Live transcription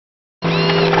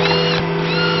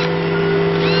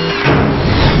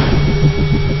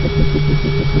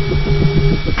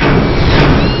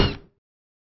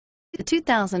The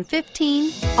 2015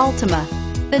 Altima.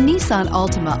 The Nissan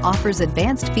Altima offers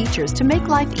advanced features to make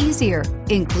life easier,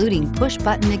 including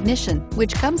push-button ignition,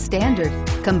 which comes standard.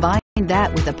 Combine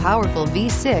that with a powerful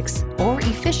V6 or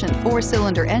efficient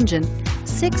 4-cylinder engine,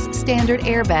 6 standard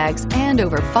airbags, and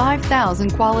over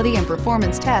 5,000 quality and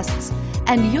performance tests,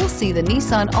 and you'll see the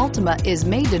Nissan Altima is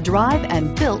made to drive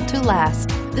and built to last.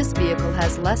 This vehicle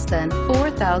has less than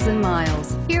 4,000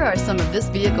 miles. Here are some of this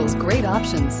vehicle's great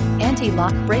options: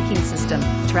 anti-lock braking system,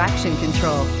 traction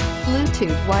control,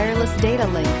 Bluetooth wireless data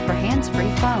link for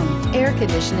hands-free phone, air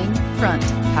conditioning, front,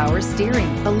 power steering,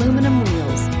 aluminum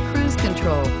wheels, cruise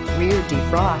control, rear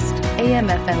defrost,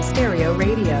 AM/FM stereo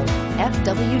radio,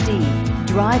 FWD.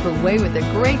 Drive away with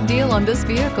a great deal on this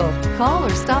vehicle. Call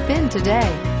or stop in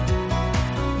today.